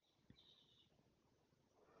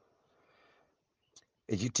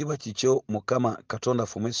ekitiibwa kikyo Mukama Katonda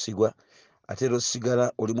ffe omwesigwa ate era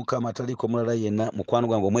osigala oli Mukama ataliiko mulala yenna. Mukwano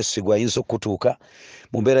gwange omwesigwa ayinza okutuuka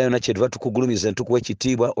mu mbeera yonna kyetuva tukugulumiza ne tukuwa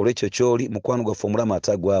ekitiibwa olw'ekyo ky'oli mukwano gwaffe omulama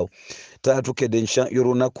atagwawo. Taata tukedde enkya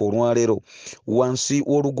y'olunaku olwaleero wansi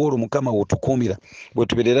w'olugo olwo Mukama w'otukuumira bwe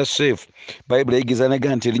tubeerera seefu. Bayibuli eyigiza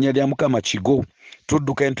nega nti erinnya lya Mukama kigo,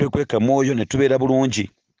 tudduka ne twekweka mwoyo ne tubeera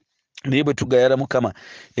bulungi. Naye bwe tugayala Mukama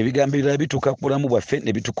ebigambo ebirala bituuka ku bulamu bwaffe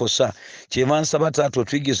ne bitukosa. Kyenva nsaba Taata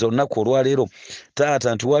otuyigiza olunaku olwaleero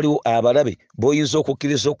Taata nti waliwo abalabe b'oyinza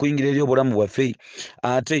okukkiriza okuyingira eri obulamu bwaffe,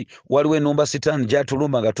 ate waliwo ennumba sitaani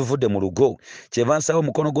gy'atulumba nga tuvudde mu lugo. Kyenva nsaba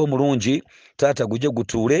omukono gw'omulungi Taata gujye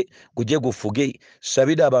gutuule, gujye gufuge.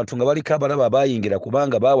 Sabira abantu nga baliko abalaba abayingira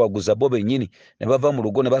kubanga bawaguza bo bennyini ne bava mu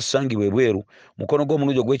lugo ne basangibwa ebweru. Mukono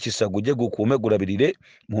gw'omulungi ogw'ekisa gujye gukuume gulabirire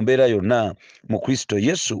mu mbeera yonna mu Kristo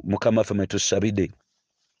Yesu Mukama waffe mwe tusabidde.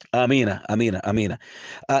 Amiina, amiina, amiina.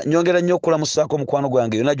 Nyongera nnyo okulamusaako mukwano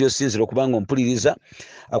gwange yonna gy'osinzira okubanga ompuliriza.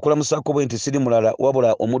 Akulamusaako bwe nti siri mulala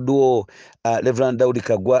wabula omuddu wo Reverend Daudi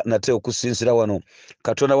Kaggwa nate okusinzira wano.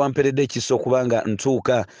 Katonda wamperedde ekisa okubanga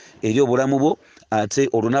ntuuka eri obulamu bwo ate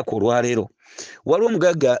olunaku olwaleero. Waliwo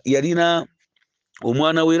omugagga yalina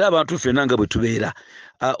omwana we era abantu ffenna nga bwe tubeera.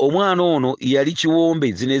 Omwana ono yali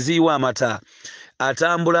kiwombe zino eziyiwa amata.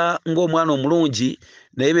 Atambula ng'omwana omulungi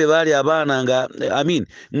naye be baali abaana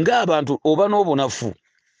ng'abantu oba n'obunafu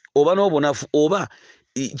oba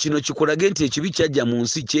kino kikolage nti ekibi kyajja mu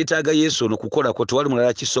nsi kyetaaga Yesu ono kukolako, tewali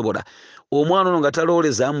mulala kisobola. Omwana ono nga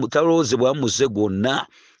talowoozebwa muze gwonna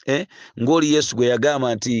ng'oli Yesu gwe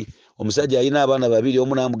yagamba nti omusajja alina abaana babiri,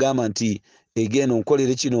 omu n'amugamba nti egenda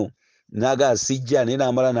onkolere kino n'agaa sijja, naye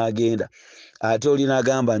n'amala n'agenda. Ate oli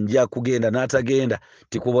n'agamba nja kugenda n'atagenda,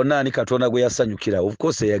 tikubona ani Katonda gwe yasanyukira. Of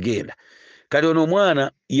course yagenda. Kale ono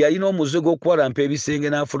omwana yalina omuze gw'okwalampa ebisenge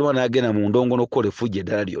n'afuluma n'agenda mu ndongo n'okukola effujjo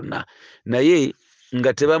eddala lyonna, naye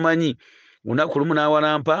nga tebamanyi. Lunaku lumu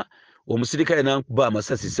n'awalampa, omusirikale n'akuba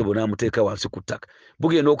amasasi sebo n'amuteeka wansi ku ttaka.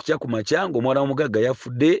 Bugenda okukya ku makya ng'omwana w'omugagga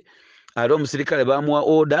yafudde. Ate omusirikale bamuwa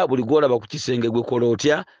oda, buli gw'olaba ku kisenge gwe kola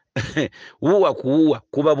otya wuwa kuwuwa,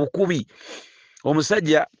 kuba bukubi.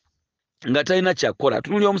 Omusajja nga talina kyakola,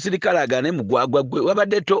 tunulya omusirikale agaane mugwagwa gwe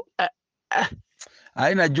wabadde to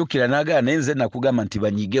ali najjukira n'agaana naye nze nakugamba nti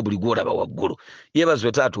banyiige buli gw'olaba waggulu.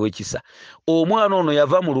 Yeebazibwe Taata ow'ekisa. Omwana ono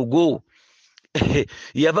yava mu lugo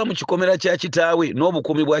yava mu kikomera kya kitaawe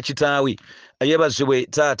n'obukuumi bwa kitaawe. Yeebazibwe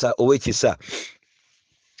Taata ow'ekisa.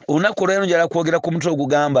 Olunaku olwaleero njala kwogera ku mutwe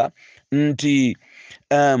ogugamba nti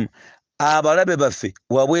abalabe baffe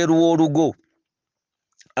wabweru w'olugo.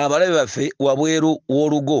 Abalabe baffe wabweru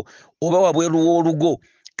w'olugo oba wabweru w'olugo.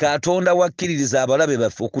 Katonda wakkiririza abalabe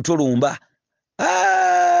baffe okutulumba.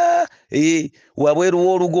 Wabweru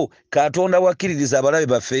w'olugo Katonda wakkiririza abalabe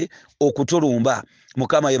baffe okutulumba.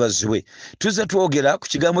 Mukama yeebazibwe. Tuzze twogera ku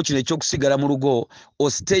kigambo kino ekyokusigala mu lugo,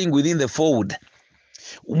 or staying within the fold.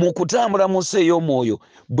 Mu kutambula mu nsi ey'omwoyo,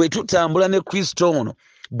 bwe tutambula ne Kristo ono,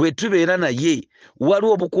 bwe tubeera naye,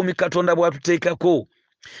 waliwo obukuumi Katonda bw'atuteekako.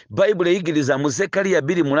 Bayibuli eyigiriza mu Zekkaliya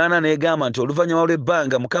 2:8 n'egamba nti oluvannyuma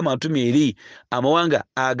lw'ebbanga Mukama antumye eri amawanga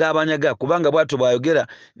ag'abanyaga, kubanga bw'atyo bw'ayogera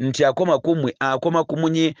nti akoma ku mmwe, akoma ku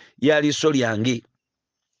munye ya liiso lyange.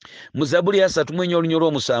 Mu Zabbuli ya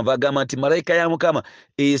 3:7 agamba nti malayika ya Mukama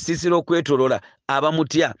esiisira okwetolola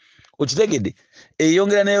abamutya. Okitegedde?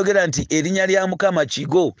 Eyongera n'eyogera nti erinnya lya Mukama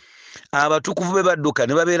kigo, abatukuvu be badduka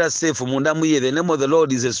ne babeera seefu munda mu ye. The name of the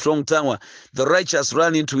Lord is a strong tower, the righteous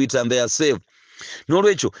run into it and they are safe.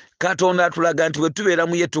 N'olwekyo Katonda atulaga nti bwe tubeera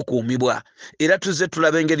mu ye tukuumibwa, era tuzze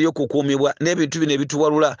tulaba engeri y'okukuumibwa n'ebintu bino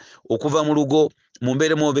ebituwalula okuva mu lugo mu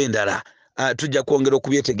mbeeremu oba endala. Tujja kwongera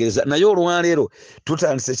okubyetegereza, naye olwaleero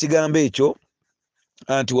tutandise ekigambo ekyo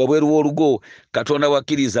nti wabweru w'olugo Katonda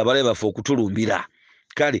wakkiriza abalabe baffe okutulumbira.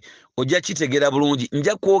 Kale ojja kitegeera bulungi.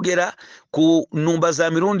 Nja kwogera ku nnumba za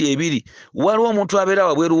mirundi ebiri. Waliwo omuntu abeera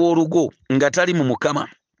wabweru w'olugo nga tali mu Mukama.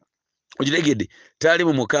 Okitegedde? Tali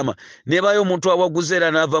mu Mukama. Nebaayo omuntu awaguza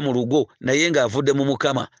era n'ava mu lugo naye ng'avudde mu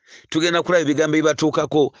Mukama. Tugenda kulaba ebigambo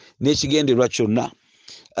ebibatuukako n'ekigendererwa kyonna.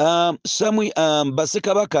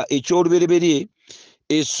 Bassekabaka eky'olubereberye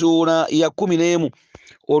essuula ya 11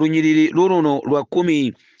 olunyiriri luno lwa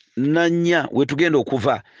 14 we tugenda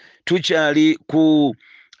okuva. Tukyali ku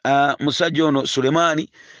musajja ono Sulemaani,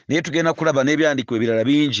 naye tugenda kulaba n'ebyandiko ebirala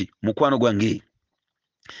bingi mukwano gwange.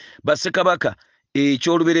 Bassekabaka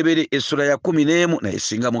eky'olubereberye essuula ya 11 naye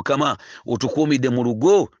singa Mukama otukuumidde mu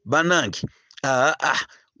lugo bannange.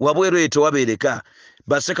 Wabweru eyo tewabeereka.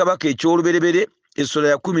 Bassekabaka eky'olubereberye essuula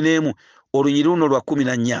ya 11 olunyiriri luno lwa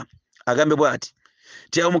 14 agambe bw'ati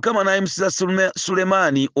nti awo Mukama n'ayimusiza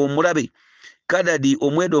Sulemaani omulabe Kadadi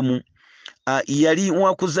Omwedomu yali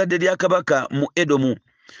wakuzadde lya kabaka mu Edomu,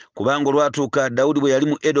 kubanga olwatuuka Dawudi bwe yali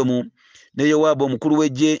mu Edomu ne Yowaabu omukulu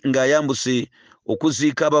w'eggye ng'ayambuse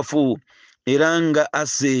okuziika abafu era nga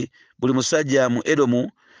asse buli musajja mu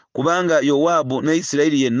Edomu, kubanga Yowaabu ne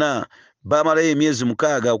Isirayiri yenna baamalayo emyezi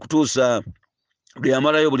 6 okutuusa bwe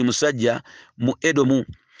yamalayo buli musajja mu Edomu.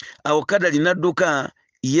 Awo Kadali n'adduka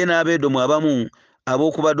ye n'Abeedomu abamu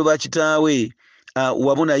ab'okubaddu ba kitaawe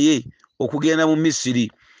wamu naye okugenda mu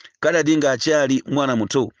Misiri, Kadadi ng'akyali mwana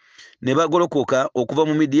muto. Ne bagolokoka okuva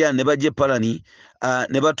mu Midiyaani ne bajja e Palani,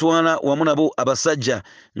 ne batwala wamu nabo abasajja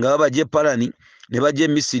nga babajja e Palani ne bajja e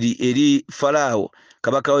Misiri eri Falaawo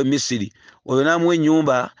kabaka w'e Misiri. Oyo n'amuwa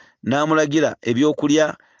ennyumba n'amulagira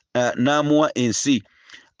ebyokulya n'amuwa ensi.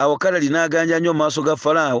 Awo Kadali n'aganja nnyo mu maaso ga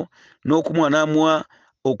Falaawo n'okumuwa n'amuwa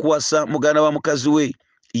okuwasa muganda wa mukazi we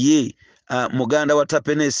ye muganda wa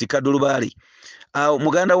Tapenesi Kadulubaali. Awo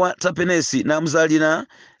muganda wa Tapenesi n'amuzaalira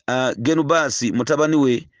Genubaasi mutabani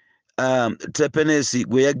we Tapenesi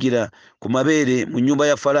gwe yagira ku mabeere mu nnyumba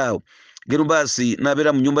ya Falaawo. Genubaasi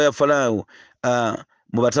n'abeera mu nnyumba ya Falaawo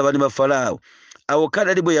mu batabani ba Falaawo. Awo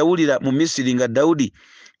Kadali bwe yawulira mu Misiri nga Dawudi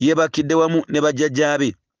yeebakidde wamu ne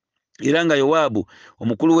bajjajjaabe era nga Yowaabu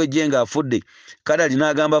omukulu w'eggye ng'afudde, Kadali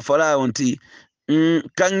n'agamba Falaawo nti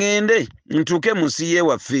kaŋŋende ntuuke mu nsi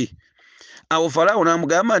y'ewaffe. Awo Falaawo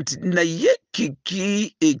n'amugamba nti naye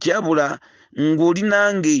kiki ekyabula ng'oli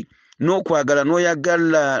nange n'okwagala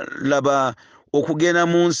n'oyagala laba okugenda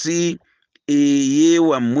mu nsi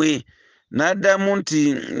ey'ewammwe? N'addamu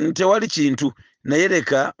nti tewali kintu, naye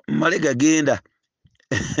leka mmale gagenda.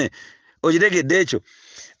 Okitegedde ekyo?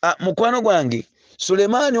 Mukwano gwange,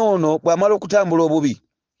 Sulemaani ono bw'amala okutambula obubi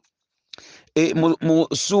mu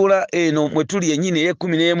ssuula eno mwe tuli yennyini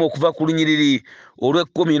ey'e11 okuva ku lunyiriri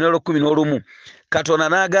olw'e10 n'olw'11, Katonda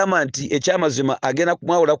n'agamba nti ekyamazima agenda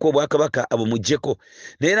kumwawulako obwakabaka abumuggyeko,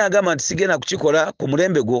 naye n'agamba nti sigenda kukikola ku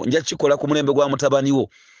mulembe gwo, nja kukikola ku mulembe gwa mutabani wo.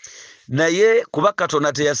 Naye kuba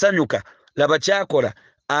Katonda teyasanyuka, laba kyakola,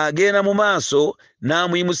 agenda mu maaso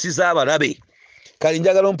n'amuyimusiza abalabe. Kale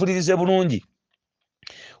njagala ompulirize bulungi.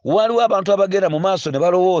 Waliwo abantu abagenda mu maaso ne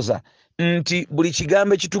balowooza nti buli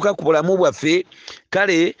kigambo ekituuka ku bulamu bwaffe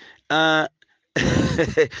kale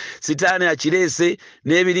sitaani akireese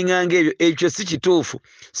n'ebiringanga ebyo. Ekyo si kituufu.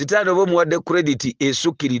 Sitaani oba omuwadde credit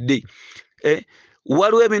esukkiridde.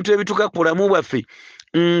 Waliwo ebintu ebituuka ku bulamu bwaffe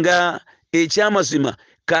nga ekyamazima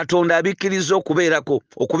Katonda abikkiriza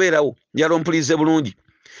okubeerawo. Njala ompulirize bulungi.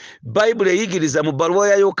 Bayibuli eyigiriza mu bbaluwa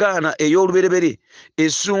ya Yokaana ey'olubereberye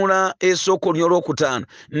essuula esooka olw'okutaano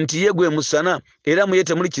nti ye gwe musana era mu ye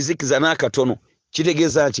temuli kizikiza n'akatono.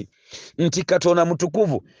 Kitegeeza ki? Nti Katonda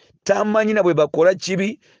mutukuvu, tamanyi na bwe bakola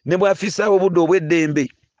kibi ne bw'afisaawo obudde obw'eddembe.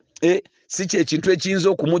 Si kyekintu ekiyinza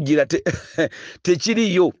okumujjira,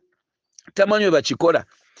 tekiriyo. Tamanyi bwe bakikola.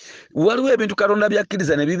 Waliwo ebintu Katonda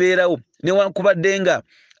byakkiriza ne bibeerawo newankubadde nga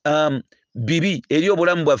bibi eri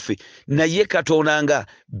obulamu bwaffe, naye Katonda nga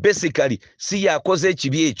basically si yakoze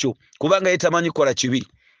ekibi ekyo kubanga ye tamanyi kola kibi.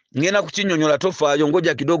 Ngenda kukinnyonnyola, tofaayo,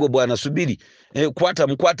 ngoja kidogo bwana, subiri.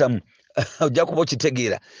 Kwatamu ojja kuba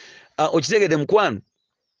okitegeera. Okitegedde mukwano?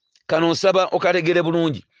 Kano nsaba okategere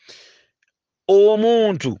bulungi.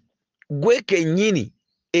 Omuntu gwe kennyini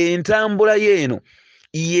entambula yeeno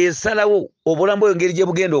yeesalawo obulamu bwe ngeri gye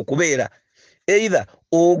bugenda okubeera, either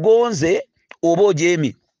ogonze oba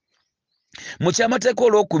ojeemye. Mu kyamateeka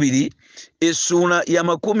olwokubiri essuula ya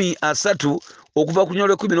 30 okuva ku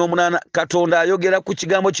nnyolwe 18, Katonda ayogera ku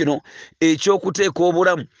kigambo kino eky'okuteeka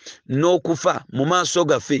obulamu n'okufa mu maaso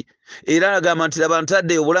gaffe, era agamba nti laba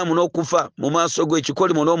ntadde obulamu n'okufa mu maaso go,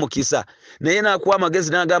 ekikolimo n'omukisa. Naye n'akuwa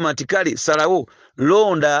amagezi n'agamba nti kale salawo,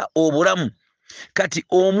 londa obulamu. Kati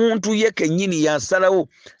omuntu ye kennyini yasalawo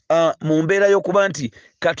mu mbeera y'okuba nti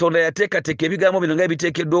Katonda yateekateeka ebigambo bino nga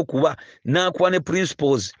ebiteekeddwa okuba, n'akuwa ne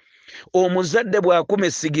principles. Omuzadde bw'akuma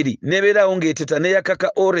essigiri nebeerawo ng'eteta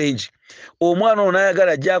neyakaka orange, omwana ono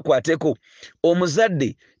n'ayagala ajja akwateko.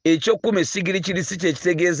 Omuzadde ekyokuma essigiri kiri si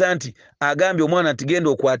kyekitegeeza nti agambye omwana nti genda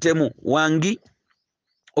okwatemu wangi.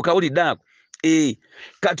 Okawulidde ako?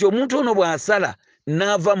 Kati omuntu ono bw'asala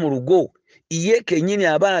n'ava mu lugo, ye kennyini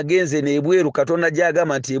aba agenze n'ebweru. Katonda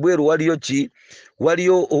gy'agamba nti ebweru waliyo ki?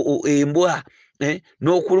 Waliyo embwa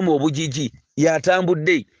n'okuluma obujiji,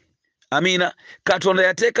 yatambudde. Amiina. Katonda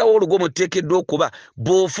yateekawo olugo mwe tuteekeddwa okuba.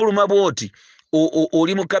 Bw'ofuluma bw'oti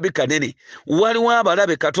oli mu kabi kanene. Waliwo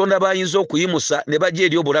abalabe Katonda bayinza okuyimusa ne bajja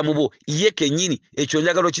eri obulamu bwo, ye kennyini. Ekyo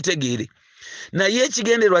njagala okitegeere. Naye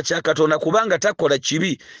ekigenderwa kya Katonda kubanga takola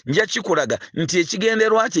kibi, nja kikulaga nti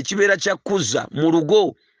ekigenderwa kye kibeera kya kuzza mu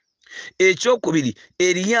lugo. Ekyokubiri,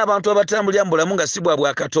 eriyo abantu abatambulira mu bulamu nga si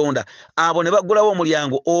bwa Katonda, abo ne baggulawo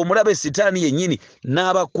omulyango omulabe sitaani yennyini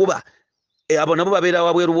n'abakuba. abo nabo babeera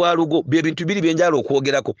wabweru wa lugo bye bintu biri byenjala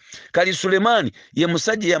okwogerako kali Sulemani ye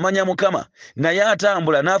musajja yamanya Mukama naye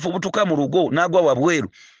atambula n'afubutuka mu lugo n'agwa wabweru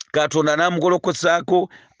Katonda n'amugolokosaako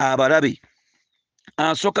abalabe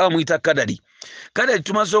asooka bamuyita Kadali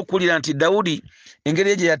tumaze okuwulira nti Dawudi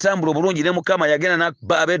engeri gye yatambula obulungi ne Mukama yagenda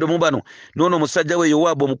n'abba Abeedomu bano n'ono omusajja we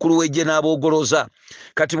Yowaabu omukulu w'eggye n'aboogoloza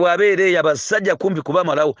kati bw'abeera eyo abasajja kumpi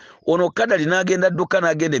kubamalawo ono Kadali n'agenda adduka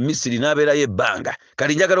n'agenda e Misiri n'abeerayo ebbanga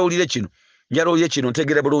kati njagala owulire kino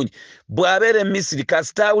ntegere bulungi bw'abeera e Misiri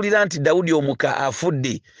kasita awulira nti Dawudi omuka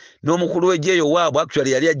afudde n'omukulu w'eggye Yowaabu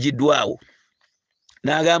actually yali aggiddwawo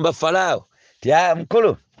n'agamba Falaawo ti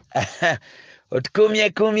mukulu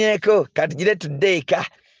otukumyeko kati gire tuddeeka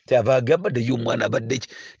kyava agamba ddeyo omwana abadde ki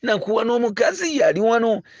nakuwa n'omukazi yali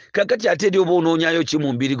wano kakati ate eri oba onoonyayo ki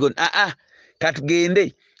mu mbiri gonna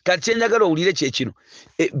katugende kati kyenjagala owulire kyekino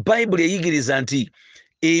bayibuli eyigiriza nti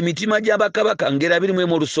emitima gy'abakabaka ngera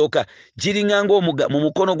 21 olusooka giringa ng'omuga mu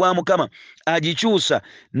mukono gwa Mukama agikyusa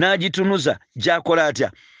n'agitunuza gy'akola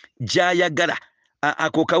atya gy'ayagala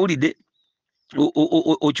ako kawulidde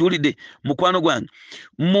okiwulidde mukwano gwange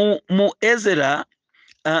mu Ezera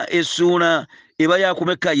essuula eba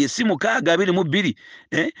yakumeka yesi 6:22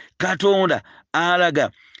 Katonda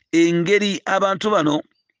alaga engeri abantu bano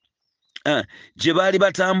gye baali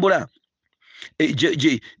batambula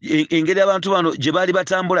engeri abantu bano gye baali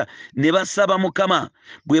batambula ne basaba Mukama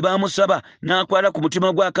bwe bamusaba n'akwala ku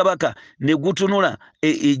mutima gwa kabaka ne gutunula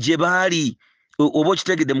gye baali oba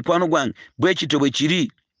okitegedde mukwano gwange bwe kito bwe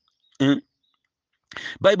kiri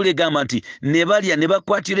Bayibuli egamba nti ne balya ne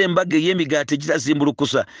bakwatira embaga ey'emigaati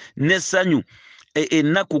egitazimbulukusa n'essanyu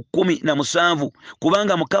ennaku 17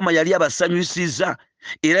 kubanga Mukama yali abasanyusiza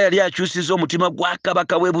era yali akyusizza omutima gwa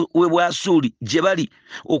kabaka we Bwasuli gye bali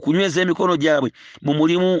okunyweza emikono gyabwe mu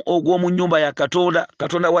mulimu ogw'omu nnyumba ya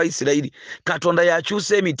Katonda wa Isirayiri Katonda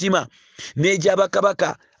yakyusa emitima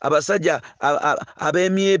n'egy'abakabaka abasajja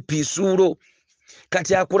ab'emyepisuulo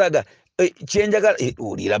kati akulaga kyenjagala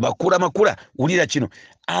ulira makula ulira kino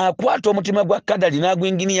akwata omutima gwa Kadali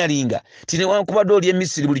n'agwinginiyalinga tinewankubadde oli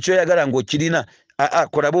emisiri buli kyoyagala ng'okirina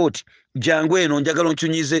kola bwoti jangu eno njagala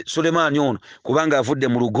onkyunyize Sulemani ono kubanga avudde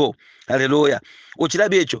mu lugo haleluya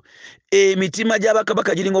okirabye ekyo emitima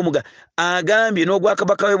gy'abakabaka giringa omuga agambye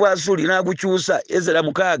n'ogwakabaka we Bwasuli n'agukyusa Ezera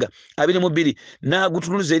 6:22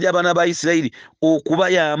 n'agutunuliza eri abaana ba Isirayiri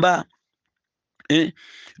okubayamba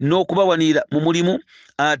n'okubawanira mu mulimu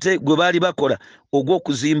ate gwe baali bakola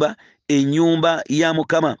ogw'okuzimba ennyumba ya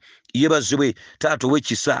Mukama yebazibwe taata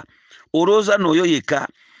ow'ekisa olowooza n'oyo yekka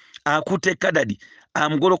akutte Kadali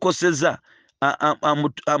amugolokosezza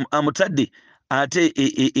amutadde ate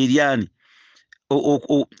eryani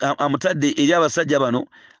amutadde eri abasajja bano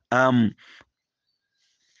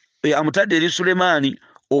amutadde eri Sulemani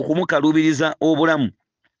okumukaluubiriza obulamu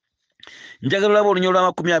njagala olaba olunya lwa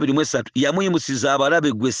 23 yamuyimusiza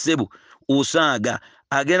abalabe gwe ssebo osaaga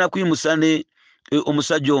agenda kuyimusa ne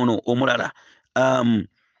omusajja ono omulala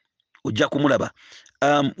ojja kumulaba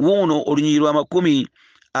wuuno olunyiri lwa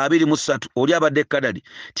 23 oli abadde Kadali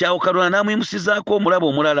tyawo Katonda n'amuyimusizaako omulaba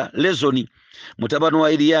omulala Lezoni mutabani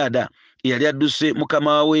wa Eriyada yali adduse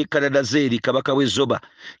mukama we Kadadazeri kabaka w'e Zoba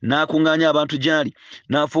n'akuŋŋaanya abantu gy'ali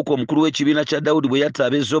n'afuuka omukulu w'ekibiina kya Dawudi bwe yatta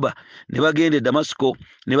ab'e Zoba ne bagenda e Damasiko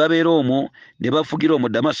ne babeera omwo ne bafugira omwo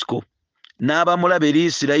Damasiko n'abamulaba eri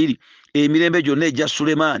Isirayiri emirembe gyonna egya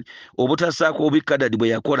Sulemani obutasaako obubi Kadadi bwe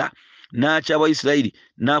yakola n'akyawa Isirayiri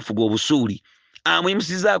n'afuga Obusuuli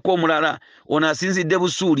amuyimusizaako omulala ono asinzidde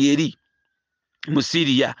Busuuli eri mu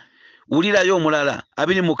Siriya wulirayo omulala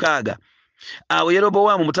 26 awo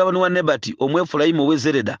Yerobowaamu mutabani wa Nebati Omwefulayimu ow'e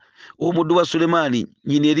Zereda omuddu wa Sulemani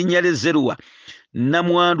nyina erinnya lye Zeruwa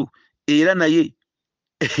namwandu era naye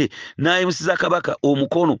n'ayimusiza kabaka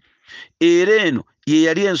omukono era eno ye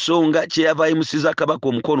yali ensonga kyeyava ayimusiza kabaka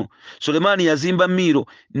omukono Sulemani yazimba Miiro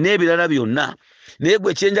n'ebirala byonna naye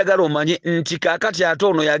gwe kyenjagala omanye nti kaakati ate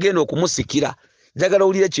ono yagenda okumusikira njagala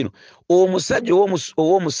owulire kino omusajja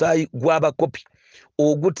ow'omusaayi gw'abakopi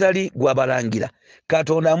ogutali gwabalangira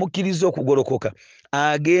Katonda amukkiriza okugolokoka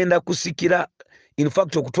agenda kusikira in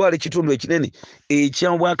fact okutwala ekitundu ekinene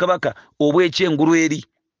eky'obwakabaka obw'ekyengulu eri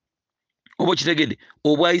oba kitegedde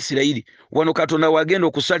obwa Isirayiri wano Katonda wagenda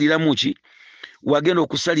okusaliramu ki wagenda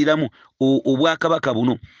okusaliramu obwakabaka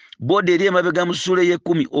buno bode eri emabega mu ssuula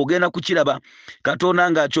ey'ekkumi ogenda kukiraba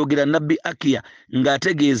Katonda ng'akyogera nabbi Akiya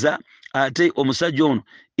ng'ategeeza ate omusajja ono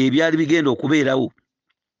ebyali bigenda okubeerawo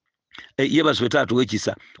yebazibwe taata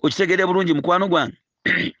ow'ekisa okitegedde bulungi mukwano gwange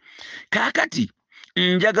kaakati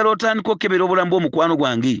njagala otandika okukebera obulamu bw'omukwano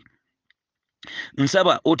gwange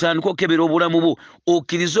nsaba otandika okukebera obulamu bwo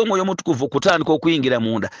okkirize Omwoyo Omutukuvu okutandika okuyingira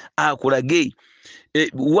munda akulage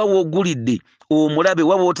wawo ogulidde omulabe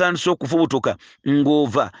waba otandise okufubutuka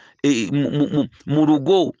ng'ova mu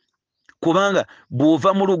lugo, kubanga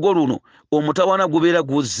bw'ova mu lugo luno omutawaana gubeera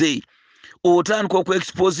guzze, otandika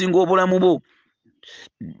okuexposinga obulamu bwo.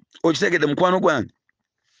 Okitegedde mukwano gwange,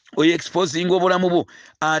 oyeexposinga obulamu bwo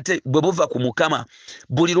ate bwe buva ku Mukama.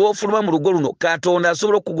 Buli lw'ofuluma mu lugo luno Katonda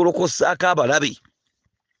asobola okugolokosaako abalabe.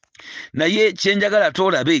 Naye kyenjagala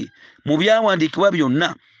tolabe mu byawandiikibwa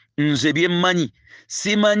byonna, nze byemmanyi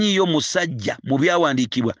simanyiyo musajja mu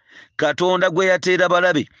byawandiikibwa Katonda gwe yateera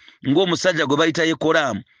balabe ng'omusajja gwe bayita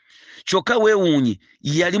Yekolaamu. Kyokka weewuunye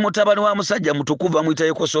yali mutabani wa musajja mutukuvu amuyita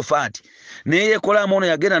Yekosafaati, naye Yekolaamu ono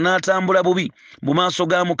yagenda n'atambula bubi mu maaso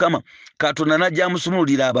ga Mukama. Katonda n'ajja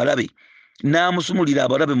amusumululira abalabe, n'amusumulira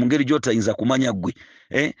abalabe mu ngeri gy'otayinza kumanya ggwe.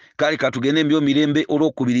 Kale katugende mbyo Mirembe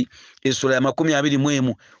olwokubiri essula ya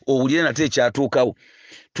 21 owulire nate ekyatuukawo.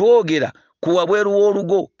 Twogera ku wabweru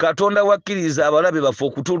w'olugo Katonda wakkiriza abalabe baffe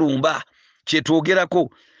okutulumba, kyetwogerako.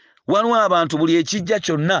 Waliwo abantu buli ekijja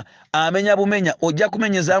kyonna amenya bumenya, ojja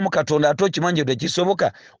kumenyezaamu Katonda ate okimanyi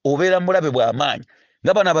tekisoboka, obeera mulabe bw'amaanyi.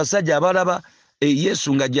 Nga bano abasajja abalaba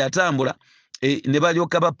Yesu nga gy'atambula ne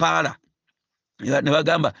balyoka bapaala ne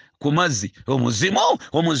bagamba ku mazzi,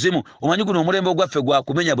 omuzimu. Omanyi guno omulembe ogwaffe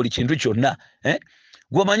gwakumenya buli kintu kyonna.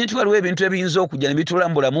 Gwomanyi nti waliwo ebintu ebiyinza okujja ne bitula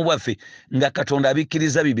mu bulamu bwaffe nga Katonda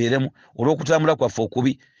abikkiriza bibeeremu olw'okutambula kwaffe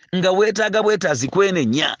okubi, nga weetaaga bwetaazi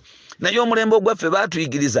kwenenya. Naye omulembe ogwaffe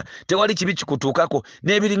baatuyigiriza tewali kibi kikutuukako,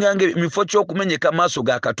 n'ebiringanga emifo ky'okumenyeka maaso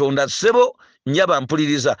ga Katonda. Ssebo njaba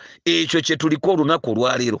mpuliriza ekyo kye tuliko olunaku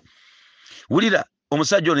olwaleero. Wulira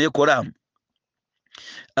omusajja ono Yekolaamu,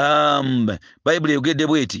 Bayibuli eyogedde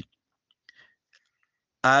bweti,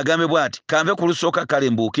 agambe bw'ati, kanve ku lusooka kale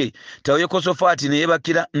mbuuke. Tawo Yekosafaati ne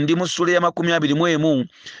yeebakira, ndi mu ssula ya 21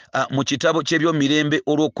 mu kitabo ky'ebyomirembe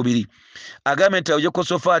olwokubiri. Agambe nti tawo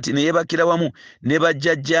Yekosafaati ne yeebakira wamu ne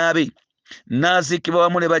bajjajjaabe, n'aziikibwa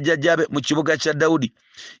wamu ne bajjajjaabe mu kibuga kya Dawudi.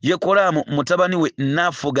 Yekolaamu mutabani we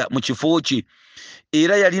n'afuga mu kifo kye,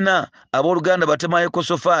 era yalina abooluganda batema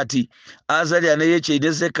Yekosafaati, Azaliya ne Yekyeri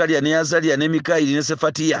ne Zekkaliya ne Azaliya ne Mikayiri ne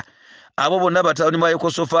Sefatiya. Abo bonna batabani ba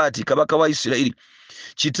Yekosafaati kabaka wa Isirayiri.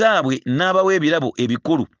 Kitaabwe n'abawa ebirabo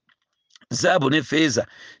ebikulu, zaabu ne ffeeza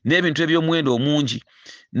n'ebintu eby'omuwendo omungi,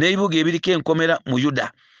 n'ebibuga ebiriko enkomera mu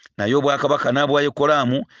Yuda. Naye obwakabaka n'abwa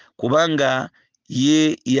Yekolaamu, kubanga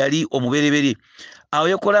ye yali omubereberye. Awo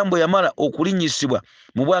Yekolaamu bwe yamala okulinnyisibwa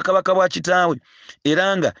mu bwakabaka bwa kitaawe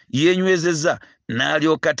era nga yeenywezezza,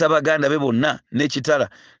 n'alyoka atta baganda be bonna n'ekitala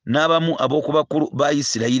n'abamu ab'oku bakulu ba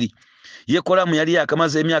Isirayiri. Yekolaamu yali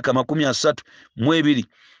yakamaze emyaka 32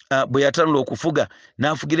 bwe yatanula okufuga,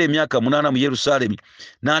 n'afugira emyaka 8 mu Yerusaalemi,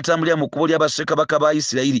 n'atambulira mu kkubo lya bassekabaka ba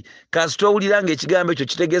Isirayiri. Kasita owulira ng'ekigambo ekyo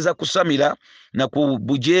kitegeeza kusamira na ku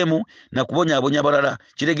bujeemu na kubonyaabonya balala,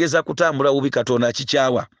 kitegeeza kutambula bubi, Katonda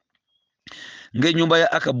akikyawa. Ng'ennyumba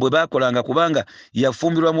ya Akabu bwe baakolanga, kubanga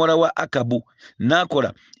yafumbirwa muwala wa Akabu,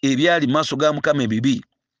 n'akola ebyali mu maaso ga Mukama ebibi.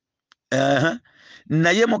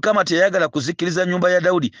 Naye Mukama teyayagala kuzikiriza nnyumba ya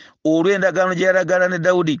Dawudi olw'endagaano gye yalagaana ne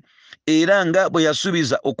Dawudi, era nga bwe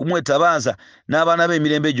yasuubiza okumwetabaaza n'abaana be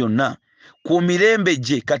emirembe gyonna. Ku mirembe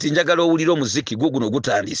gye, kati njagala owulire omuziki guno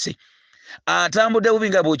gutandise. Atambudde bubi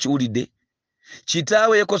nga bw'okiwulidde.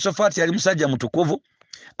 Kitaawe Yekosafaati yali musajja mutukuvu,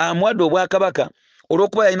 amuwadde obwakabaka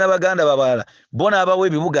olw'okuba yalina baganda babalala, bo n'abawa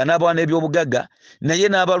ebibuga n'abawa n'ebyobugagga, naye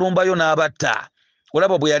n'abalumbayo n'abatta.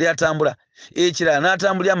 Olaba bwe yali atambula. Ekirala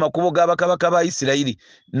n'atambulira amakubo g'abakabaka ba Isirayiri,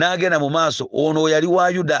 n'agenda mu maaso. Ono yali wa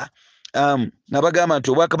Yuda. Nabagamba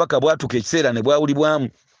nti obwakabaka bwatuka ekiseera ne bwawulibwamu.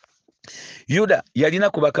 Yuda yalina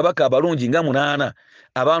ku bakabaka abalungi nga 8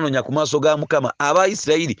 abaanoonya ku maaso ga Mukama. Aba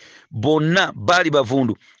Isirayiri bonna baali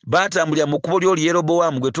bavundu, baatambulira mu kkubo ly'oli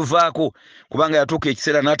Yerobowaamu gwe tuvaako, kubanga yatuuka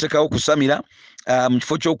ekiseera n'ateekawo okusamira mu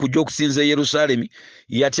kifo ky'okujja okusinza e Yerusaalemi.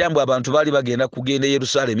 Yatyambwa abantu baali bagenda kugenda e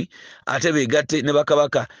Yerusaalemi ate beegatte ne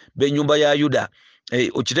bakabaka b'ennyumba ya Yuda.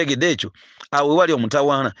 Okitegedde ekyo? Awo wali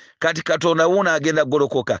omutawaana. Kati Katonda wuuno agenda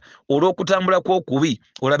golokoka olw'okutambula kw'okubi.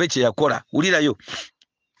 Olabe kye yakola. Wulirayo.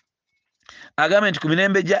 Agambe nti ku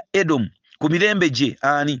mirembe gya Edomu, ku mirembe gye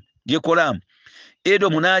ani? Yekolaamu.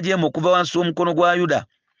 Edomu n'ajeema okuva wansi w'omukono gwa Yuda,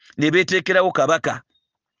 ne beeteekerawo kabaka.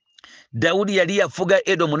 Dawudi yali yafuga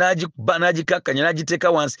Edomu, n'agikuba n'agikakkanya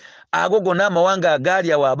n'agiteeka wansi. Ago gonna amawanga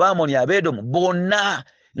agaali awo, Abamoni, Abedomu bonna,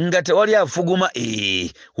 nga tewali afuguma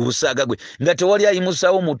obusaaga gwe, nga tewali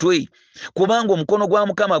ayimusawo mutwe, kubanga omukono gwa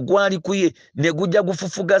Mukama gwali ku ye ne gujja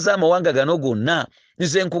gufufugaza amawanga gano gonna.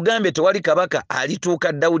 Nze nkugambye tewali kabaka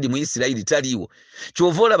alituuka Dawudi mu Isirayiri taliiwo.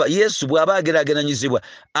 Kyova olaba Yesu bw'aba ageraageranyizibwa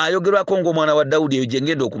ayogerwako ng'omwana wa Dawudi. Eyo gye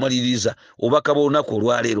ngenda okumaliriza obubaka bw'olunaku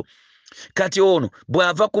olwaleero. kati ono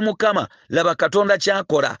bw'ava ku Mukama laba Katonda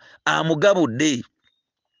kyakola amugabudde.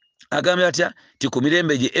 Agambye atya ti ku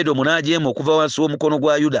mirembe gye Edomu n'ajeema okuva wansi w'omukono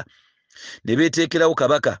gwa Yuda ne beeteekerawo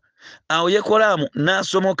kabaka. Awo Yekolaamu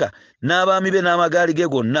n'asomoka n'abaami be n'amagaali ge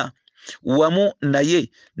gonna wamu naye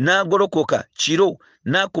n'agolokoka kiro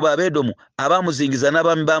n'akuba Abeedomu abaamuzingiza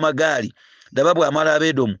n'abaami b'amagaali. Daba bw'amala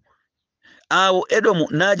Abeedomu. Awo Edomu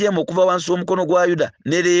n'ajeema okuva wansi w'omukono gwa Yuda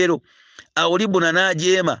ne leero. Awo Libuna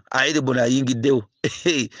n'ajeema. Aye Libuna ayingiddewo.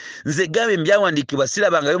 Nze gambye mu byawandiikibwa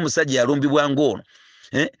sirabangayo omusajja yalumbibwa ng'ono.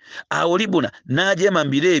 Awo Libuna n'ajeema mu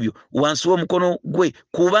biro ebyo wansi w'omukono gwe,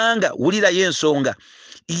 kubanga wulirayo ensonga,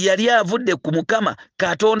 yali avudde ku Mukama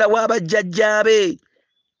Katonda w'abajjajjaabe.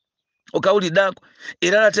 Okawuliddako.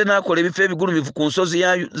 Era ate n'akola ebifo ebigulumivu ku nsozi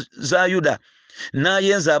za Yuda,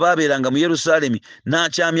 n'ayenza abaabeeranga mu Yerusaalemi,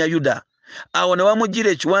 n'akyamya Yuda. Awo ne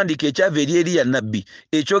wamujjira ekiwandiiko ekyava eri Eriya nnabbi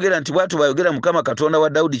ekyogera nti bw'atyo bw'ayogera Mukama Katonda wa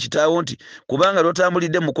Dawudi kitaawo nti, kubanga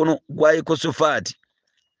lw'otambulidde mu mukono gwa Yekosafaati,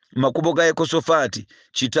 makubo ga Yekosafaati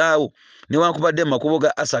kitaawo, newankubadde mu makubo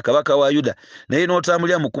ga Asa kabaka wa Yuda, naye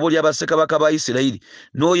n'otambulira mu kkubo lya bassekabaka ba Isirayiri,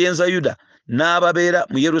 n'oyenza Yuda n'ababeera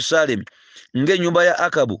mu Yerusaalemi ng'ennyumba ya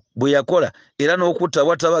Akabu bwe yakola, era n'okutta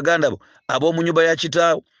abatta baganda bo ab'omu nnyumba ya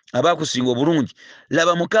kitaawo abaakusinga obulungi,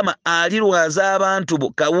 laba Mukama alirwaza abantu bo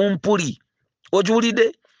kawumpuli.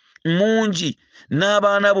 Okiwulidde? Mungi,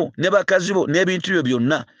 n'abaana bo ne bakazi bo n'ebintu byo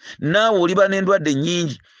byonna, naawe oliba n'endwadde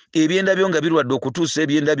nnyingi, ebyenda byo nga birwadde okutuusa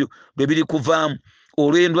ebyenda byo lwe biri kuvaamu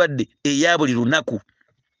olw'endwadde eya buli lunaku.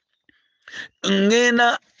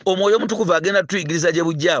 Ngenda Omwoyo Omutukuvu agenda tuyigiriza gye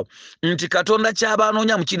bujjaawo nti Katonda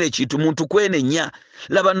ky'abaanoonya mu kino ekintu muntu kwenenya.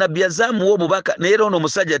 Laba nnabbi azaamuwa omubaka, naye era ono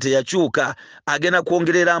omusajja teyakyuka, agenda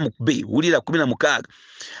kwongerera mu B. Wulira 16.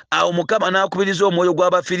 Awo Mukama n'akubiriza omwoyo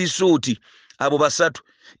gw'Abafirisuuti abo basatu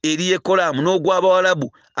eri Yekolaamu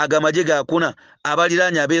n'ogw'Abawalabu agamagye gaakuna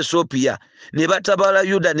abaliraanye Abeesopiya, ne batabaala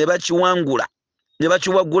Yuda ne bakiwangula, ne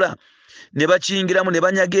bakiwagula, ne bakiyingiramu, ne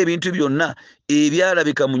banyaga ebintu byonna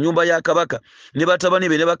ebyalabika mu nnyumba ya kabaka, ne batabani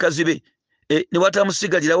be ne bakazi be, ne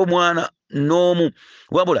watamusigalirawo mwana n'omu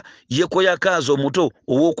wabula Yekoyakaazi omuto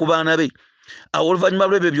ow'oku baana be. Awo oluvannyuma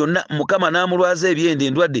lw'ebyo byonna Mukama n'amulwaza ebyenda,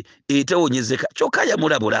 endwadde etewonyezeka, kyokka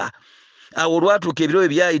yamulabula. Awo olwatuuka ebiro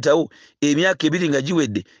ebyayitawo emyaka 2 nga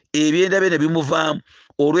giwedde, ebyenda bye ne bimuvaamu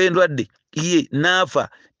olw'endwadde, ye n'afa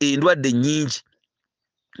endwadde nnyingi.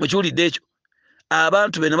 Mukiwulidde ekyo?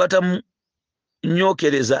 Abantu be ne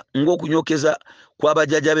batamunyokereza ng'okunyokeza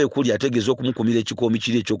kw'abajjajja be kuli, ategeeza okumukumira ekikoomi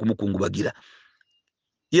kiri eky'okumukungubagira.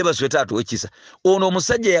 Yeebazibwe Taata ow'ekisa. Ono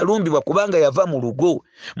omusajja yalumbibwa kubanga yava mu lugo.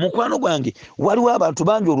 Mukwano gwange, waliwo abantu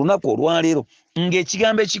bangi olunaku olwaleero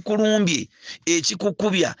ng'ekigambo ekikulumbye,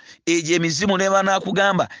 ekikukubya, egyo emizimu ne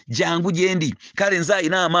banaakugamba jangu gye ndi, kale nze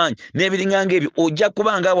alina amaanyi n'ebiringanga ebyo, ojja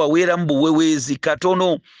kuba nga waweeramu buweweezi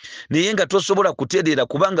katono, naye nga tosobola kutereera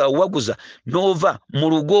kubanga wawaguza n'ova mu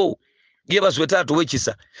lugo. Yeebazibwe Taata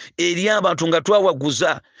ow'ekisa. Eri abantu nga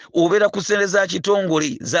twawaguza, obeera ku ssente za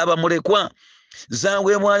kitongole z'abamulekwa,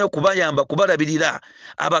 zaweebwayo kubayamba kubalabirira.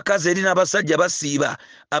 Abakazi eri n'abasajja basiiba,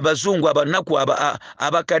 abazungu abannaku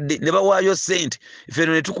abakadde ne bawaayo ssente,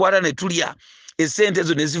 ffeno ne tukwata ne tulya. Essente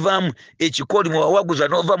ezo ne zivaamu ekikoli mu bawaguza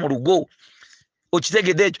n'ova mu lugo.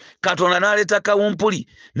 Okitegedde ekyo? Katonda n'aleeta kawumpuli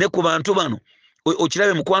ne ku bantu bano.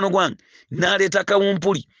 Okirabe mukwano gwange, n'aleeta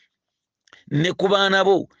kawumpuli ne ku baana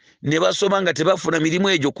bo, ne basoma nga tebafuna mirimu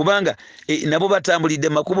egyo kubanga nabo batambulidde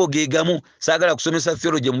makubo ge gamu. Saagala kusomesa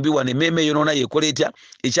theology mu biwa ne meme yonoona yekola etya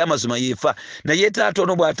ekyamazima yeefa, naye taata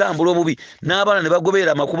ono bw'atambula obubi n'abaana ne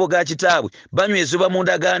bagoberera amakubo ga kitaabwe, banywezebwa mu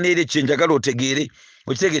ndagaano era ekyo njagala otegeere.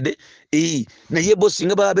 Okitegedde? Naye bo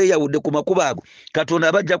singa baba beeyawudde ku makubo ago, Katonda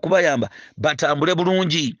abajja kubayamba batambule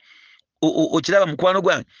bulungi. Okiraba mukwano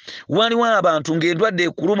gwange, waliwo abantu ng'endwadde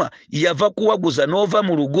ekuluma yava kuwaguza n'ova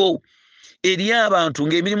mu lugo. Eri abantu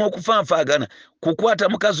ng'emirimu okufanfaagana kukwata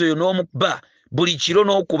mukazi oyo n'omukuba buli kiro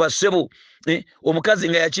n'okuba ssebo. Omukazi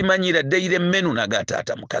nga yakimanyira ddeyire mmenu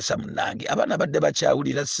n'agataata mukasa munnange, abaana badde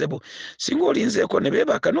bakyawulira ssebo, singa olinzeeko ne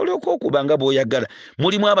beebaka n'olyoka okuba nga bw'oyagala.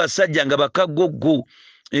 Mulimu abasajja nga bakagoggo,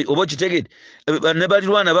 oba okitegedde, ne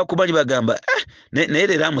balirwana bakumanyi bagamba naye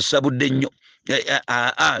leero amusabudde nnyo.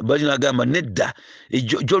 Bali nagamba nedda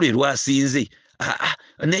jjo lwe lwasinze,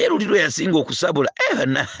 naye luli lwe yasinga okusabula.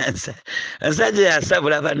 Nsajja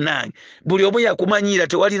yasabula bannange, buli omu yakumanyira,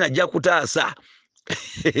 tewali najja kutaasa.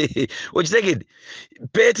 Okitegedde?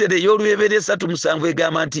 Peetero ey'Olubereberye 3:7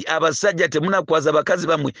 egamba nti abasajja temunakwaza bakazi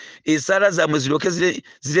bammwe esaala zammwe ziryoke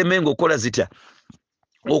ziremenga okukola zitya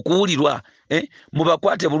okuwulirwa.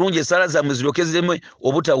 Mubakwate bulungi esaala zammwe ziryoke zireme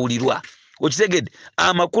obutawulirwa. Okitegedde?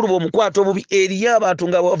 Amakulu bw'omukwata obubi eriyo abantu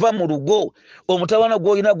nga bava mu lugo, omutawana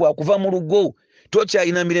gw'olina gwa kuva mu lugo,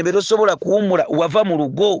 tokyalina mirembe tosobola kuwummula wava mu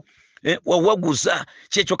lugo wawaguza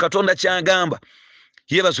kyekyo Katonda kyagamba.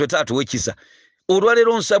 Yeebazibwe Taata ow'ekisa.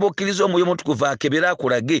 Olwaleero nsaba okkiriza Omwoyo Omutukuvu akebera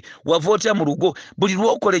akulage wava otya mu lugo. Buli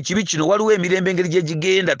lwokola ekibi kino waliwo emirembe engeri gye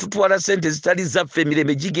gigenda. Tutwala ssente zitali zaffe,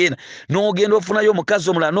 emirembe gigenda n'ogenda ofunayo omukazi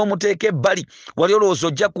omulala n'omuteeka ebbali, wali olowooza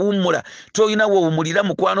ojja kuwummula. Toyina woowummulira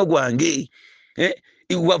mukwano gwange.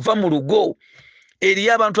 Wava mu lugo.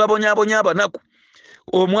 Eriyo abantu abonyaabonya abanaku.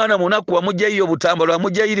 Omwana munaku wamugyayo obutambalo,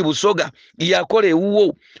 wamugyayo busoga, yakola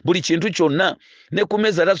ewuwo buli kintu kyonna, ne ku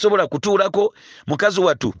mmeeza tasobola kutuulako. Mukazi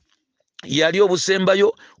wattu yali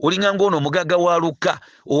obusembayo olinga ng'ono omugaga wa Luka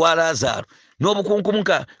owa Laazaalo,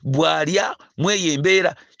 n'obukunkumuka bw'alya mweyo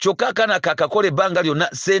embeera. Kyokka akaana kakakola ebbanga lyonna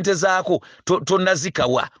ssente zaako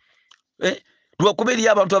tonnazikawa. Lwakuba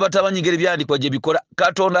eriyo abantu abatamanyi engeri ebyandikwa gye bikola.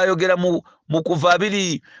 Katonda ayogera mu Kuva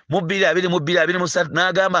 2:22-23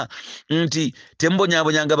 n'agamba nti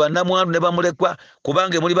temubonyaabonyanga bannamwandu ne bamulekwa,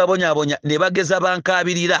 kubanga muli babonyaabonya ne bageza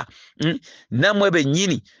bankabirira. Nammwe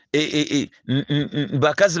bennyini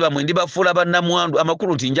bakazi bamwe ndibafuula bannamwandu,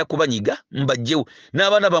 amakulu nti nja kubanyiga mbajjewo,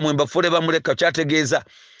 n'abaana bamwe mbafuule bamuleka. Kyategeeza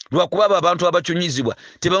lwakuba abo abantu abacunyizibwa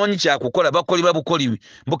tebamanyi kyakukola, bakolibwa bukolimi.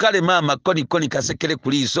 Mbukale maama koni kasekere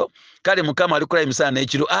ku liiso, kale Mukama alikola emisana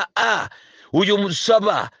n'ekiro. Uyu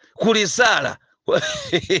musaba kulisaala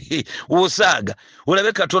osaaga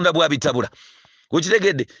olabe Katonda bwabitabula.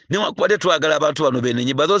 Ukitegedde? Newankubadde twagala abantu bano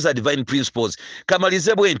benenye, but those are divine principles.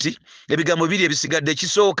 Kamalize bwe nti ebigambo biri ebisigadde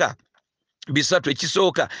bisatu.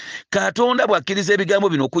 Ekisooka, Katonda bwakkiriza ebigambo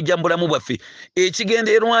bino okujja mu bulamu bwaffe,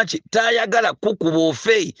 ekigendererwa kye tayagala kukuba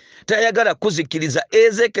ofe, tayagala kuzikiriza.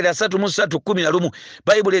 Ezeekeri 3:11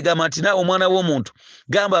 Bayibuli egamba nti naawe omwana w'omuntu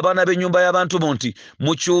gamba abaana b'ennyumba y'abantu bo nti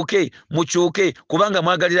mukyuke kubanga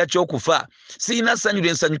mwagalira ky'okufa. Siina ssanyu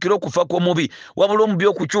lye nsanyukira okufa kw'omubi, wabula omubi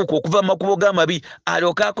okukyuka okuva mu makubo g'amabi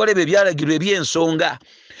alyoke akole ebyo ebyalagirwa eby'ensonga.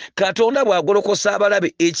 Katonda bw'agolokosa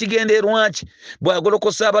abalabe, ekigendererwa kye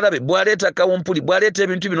bw'agolokosa abalabe, bw'aleeta kawumpuli, bw'aleeta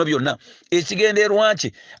ebintu bino byonna, ekigendererwa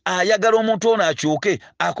kye ayagala omuntu ono akyuke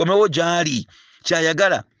akomewo gy'ali.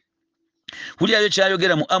 Kyayagala. Kuliayo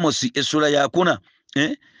kyayogera mu Amosi essula ya 4,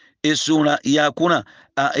 essula ya 4,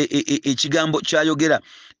 ekigambo kyayogera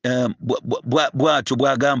bw'atyo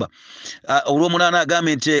bw'agamba. Olw'omunaana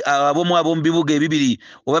agambe nti ab'omu bibuga ebibiri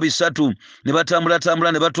oba bisatu ne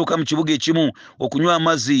batambulatambula ne batuuka mu kibuga ekimu okunywa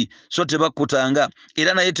amazzi, so tebakkutanga,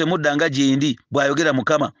 era naye temuddanga gye ndi, bw'ayogera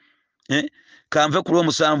Mukama. Kanve ku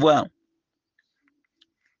lw'omusanvu awo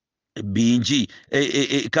bingi,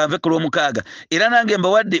 kanve ku lw'omukaaga, era nange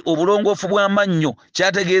mbawadde obulongoofu bw'amannyo.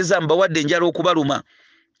 Kyategeeza mbawadde enjala okubaluma.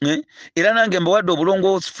 Era nange mbawadde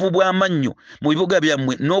obulongoofu bw'amannyo mu bibuga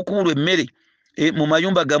byammwe n'okubulwa emmere mu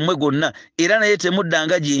mayumba gammwe gonna, era naye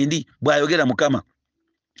temuddanga gye ndi, bw'ayogera Mukama.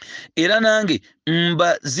 Era nange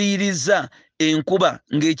mbaziyiriza enkuba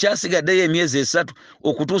ng'ekyasigaddeyo emyezi 3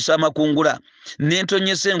 okutuusa amakungula, ne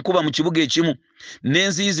ntonyesa enkuba mu kibuga ekimu, ne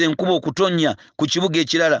nziyiza enkuba okutonnya ku kibuga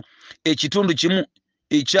ekirala. Ekitundu kimu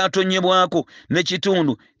ekyatonyebwako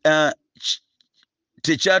n'ekitundu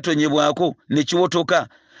tekyatonyebwako ne kiwotoka.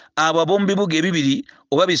 Abo ab'omu bibuga ebibiri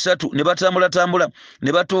oba bisatu ne batambulatambula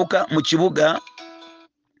ne batuuka mu kibuga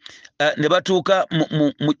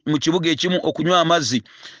mu kibuga ekimu okunywa amazzi,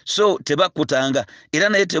 so tebakkutanga, era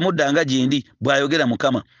naye temuddanga gye ndi, bw'ayogera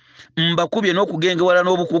Mukama. Mbakubye n'okugengewala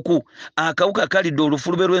n'obukuku, akawuka kalidde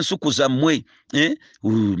olufulube lw'ensuku zammwe.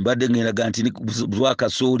 Mbadde ngeraga nti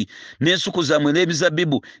lwakasooli, n'ensuku zammwe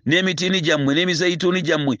n'ebizabbibu n'emitiini gyammwe n'emizeyituuni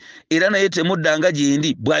gyammwe, era naye temuddanga gye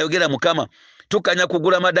ndi, bw'ayogera Mukama. Tukanya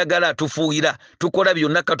kugula madagala, tufuuyira, tukola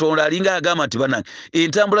byonna. Katonda alinga agamba nti bannange,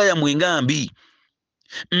 entambula yammwe nga mbi.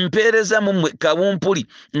 Mpeereza mu mmwe kawumpuli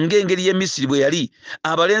ng'engeri y'e Misiri bwe yali.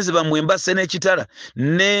 Abalenzi bammwe mbasse n'ekitala,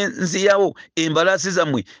 ne nziyawo embalaasi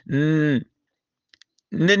zammwe,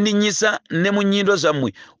 ne nninyisa ne mu nnyindo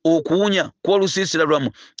zammwe okuwunya kw'olusiisira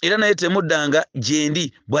lwammwe, era naye temuddanga gye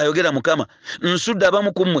ndi, bw'ayogera Mukama. Nsudde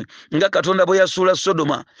abamu ku mmwe nga Katonda bwe yasuula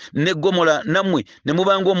Sodoma ne Ggomola, nammwe ne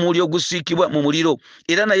mubanga omuli ogusiikibwa mu muliro,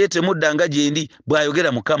 era naye temuddanga gye ndi,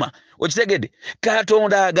 bw'ayogera Mukama. Okitegedde?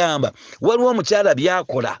 Katonda agamba waliwo omukyala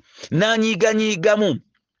byakola n'anyiiganyiigamu.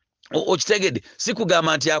 Okitegedde? Si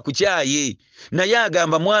kugamba nti akukyaye, naye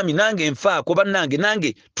agamba mwami nange nfaako, bannange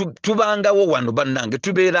nange tubangawo wano, bannange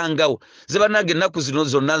tubeerangawo. Ze bannange ennaku zino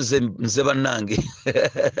zonna nze bannange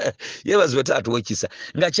yeebazibwe Taata ow'ekisa,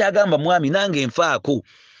 nga kyagamba mwami nange nfaako.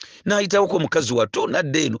 N'ayitawoko mukazi wattu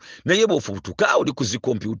nadde eno, naye bw'ofubutuka oli ku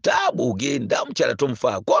zikompyuta bw'ogenda omukyala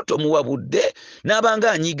tomufaako, tomuwabudde,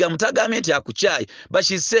 n'abanga anyiiga mutagambye nti akukyaye, but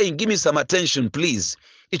she's saying give me some attention please.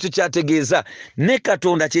 Ekyo kyategeeza ne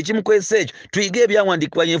Katonda kye kimukwesa ekyo. Tuyige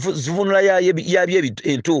ebyawandiikibwa zivunula yabyo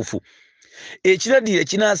entuufu. ekiradire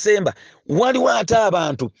kinasemba waliwo ate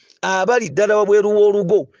abantu abali ddala wabweru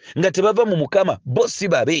w'olugo nga tebava mu Mukama bo si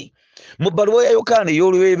babe. Mu bbaluwa ya Yokaana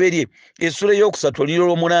ey'olubereberye essula ey'okusatu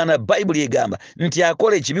olw'omunaana Bayibuli egamba nti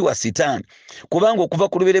akola ekibi wa Sitaani, kubanga okuva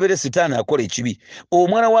ku lubereberye Sitaani akola ekibi.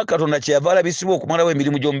 Omwana wa Katonda kyeyava alabisibwa okumalawo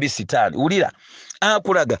emirimu gy'omubi Sitaani. Wulira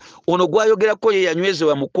akulaga ono gwayogerako ye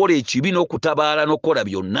yanywezebwa mu kukola ekibi n'okutabaala n'okukola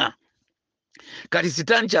byonna. Kati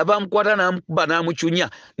Sitaani kyava amukwata n'amukuba n'amucunya,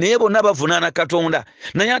 naye bonna bavunaana Katonda.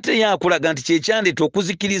 Naye ate ye akulaga nti kyekyandeeta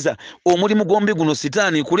okuzikiriza omulimu gw'omubi guno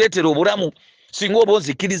Sitaani kuleetera obulamu. Singa oba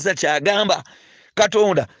ozikiriza kyagamba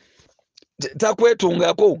Katonda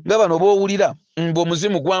takwetungako nga bano b'owulira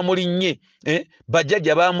ng'omuzimu gwamulinnye,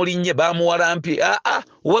 bajjajja baamulinnye baamuwalampye.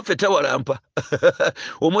 Owaffe tawalampa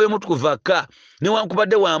omwoyo mutukuvu akka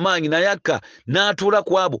newankubadde w'amaanyi naye akka n'atuula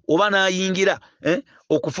ku abo oba n'ayingira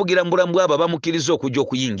okufugira mu bulamu bw'abo abamukkiriza okujja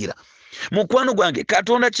okuyingira. Mukwano gwange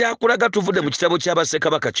Katonda kyakulaga tuvudde mu kitabo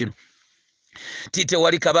ky'Abassekabaka kino ti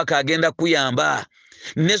tewali kabaka agenda kuyamba.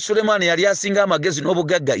 Ne Sulemaani yali asinga amagezi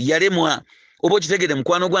n'obugagga yalemwa. Oba okitegere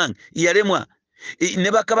mukwano gwange yalemwa.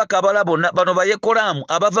 Ne bakabaka abalala bonna bano bayekolaamu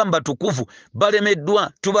abava mu batukuvu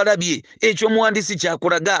balemeddwa, tubalabye. Ekyo omuwandiisi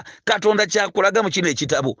kyakulaga, Katonda kyakulaga mu kino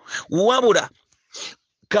ekitabo. Wabula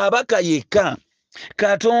kabaka yekka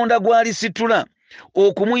Katonda gw'alisitula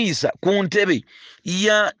okumuyisa ku ntebe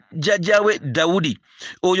ya jjajjaawe Dawudi,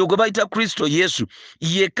 oyo gwe bayita Kristo Yesu,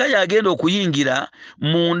 yekka yagenda okuyingira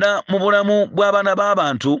munda mu bulamu bw'abaana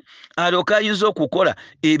b'abantu alyoke ayinza okukola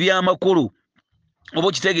ebyamakulu. Oba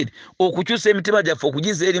okitegere okukyusa emitima gyaffe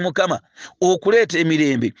okugiza eri Mukama, okuleeta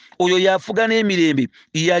emirembe. Oyo yafuga n'emirembe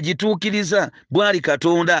yagituukiriza bw'ali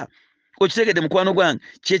Katonda. Okitegedde mukwano gwange,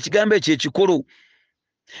 kyekigambo ekyo ekikulu.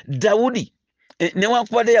 Dawudi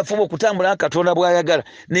newankubadde yafuba okutambula Katonda bw'ayagala,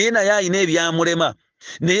 naye ayina ebyamulema.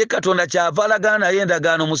 Naye Katonda kyava alagaana naye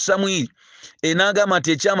endagaano mu Samwiri n'agamba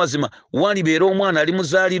nti ekyamazima walibeera omwana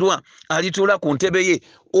alimuzaalirwa alituula ku ntebe ye,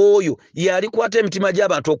 oyo yalikwata emitima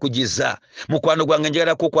gy'abantu okugiza. Mukwano gwange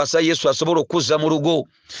njagala kukwasa Yesu asobola okuzza mu lugo.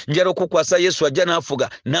 Njagala okukwasa Yesu ajja n'afuga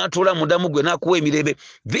n'atuula mu ddamu gwe n'akuwa emirembe.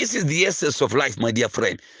 This is the essence of life, my dear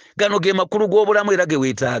friend. Gano ge makulu g'obulamu era ge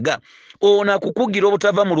weetaaga. Ono akukugira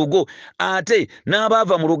obutava mu lugo ate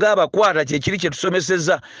n'abaava mu lugo abakwata, kyekiri kye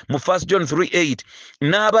tusomesezza mu 1 John 3:8.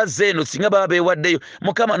 N'abazza eno singa baba beewaddeyo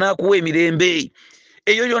Mukama n'akuwa emirembe.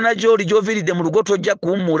 Eyo yonna gy'oli gy'oviiridde mu lugo tojja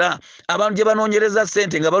kuwummula. Abantu gye banoonyereza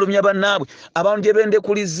ssente nga balumya bannaabwe, abantu gye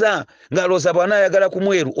bendekuliza ng'alowooza bw'anaayagala ku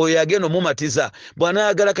mweru oyo yagenda omumatiza,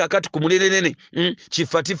 bw'anaayagala kakati ku mulenenene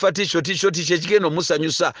kifatifati shoti kyekigenda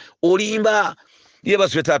omusanyusa, olimba.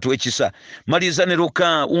 Yebazwe taatu ekisa. Maliza ne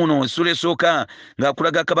Luka uno essula esooka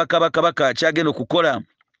ng'akulaga kabaka kyagenda okukola.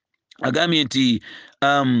 Agambye nti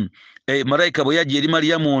malayika bwe yajja eri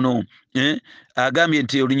Maliyamu ono agambye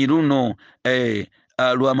nti olunyi luno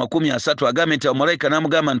lwa 30, agambye nti malayika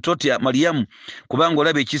n'amugamba nti totya Maliyamu, kubanga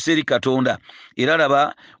olaba ekisa eri Katonda, era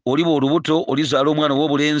laba oliba olubuto olizaala omwana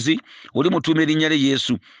w'obulenzi, olimutuuma erinnya lye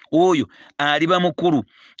Yesu. Oyo aliba mukulu,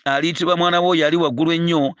 aliyitibwa mwana w'oyo ali waggulu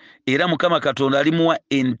ennyo, era Mukama Katonda alimuwa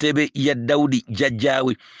entebe ya Dawudi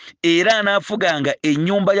jjajjaawe, era anaafuganga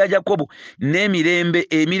ennyumba ya Yakobo n'emirembe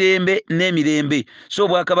n'emirembe, so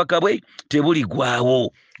obwakabaka bwe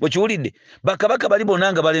tebuligwawo. Okiwulidde? Bakabaka bali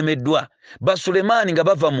bonna nga balemeddwa, Basulemaani nga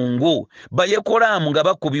bava mu ngo, Bayekolaamu nga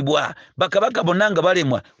bakubibwa, bakabaka bonna nga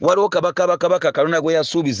balemwa. Waliwo bakabaka Kalona gwe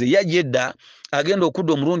yasuubize yajja edda agenda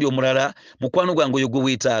okudda omulundi omulala. Mukwano gwange oyo gwe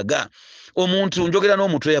weetaaga. Omuntu njogera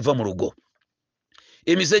n'omuntu eyava mu lugo,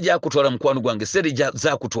 emize gyakutwala mukwano gwange seri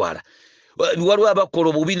zakutwala. Waliwo abakola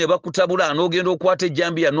obubi ne bakutabula n'ogenda okwata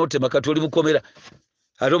ejjambiya n'otema kati oli bukomera.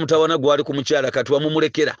 Ate omutawana gwali ku mukyala kati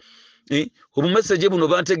wamumulekera. Obumeseje buno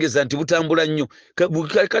bantegeeza nti butambula nnyo.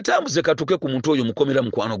 Katambuze katuke ku muntu oyo mukomera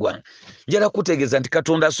mukwano gwange. Njala kutegeeza nti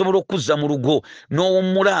Katonda asobola okuzza mu lugo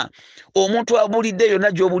n'owummula. Omuntu abulidde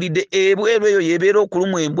yonna gy'obulidde ebweru eyo yebeera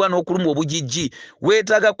okulumwa embwa n'okulumwa obujijji.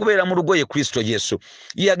 Weetaaga kubeera mu lugo ye Kristo Yesu.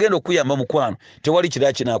 Yagenda okuyamba mukwano. Tewali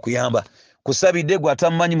kirala kinaakuyamba. Kusabidde gwe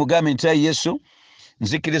atamumanyi mugambe nti ayi Yesu,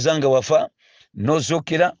 nzikiriza nga wafa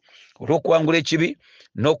n'ozuukira olw'okuwangula ekibi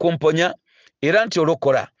n'okumponya, era nti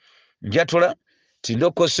olokola njatula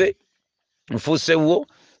tindokose nfuusewo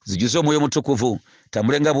zijuze omwoyo mutukuvu,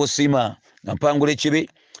 tambulenga bw'osiima nga mpangula ekibi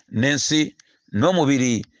n'ensi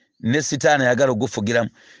n'omubiri ne Sitaani ayagala ogufugiramu.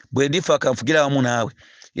 Bwe ndifa akanfugira wamu naawe,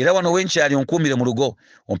 era wano wenkyali onkuumire mu lugo,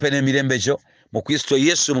 ompe n'emirembe gyo mu Kristo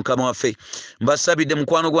Yesu mukama waffe. Mbasabidde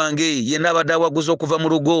mukwano gwange yenna abadde awaguza okuva mu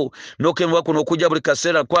lugo n'okemebwa kuno okujja buli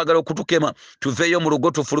kaseera kwagala okutukema, tuveeyo mu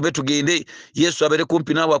lugo tufulume tugende. Yesu abeere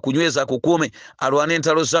kumpi naawe akunyweza akukuume, alwane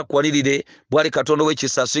entalo zakwanirire, bwali Katonda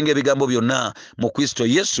w'ekisa asinga ebigambo byonna, mu Kristo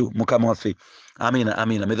Yesu mukama waffe. Amina,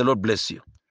 amina. May the Lord bless you.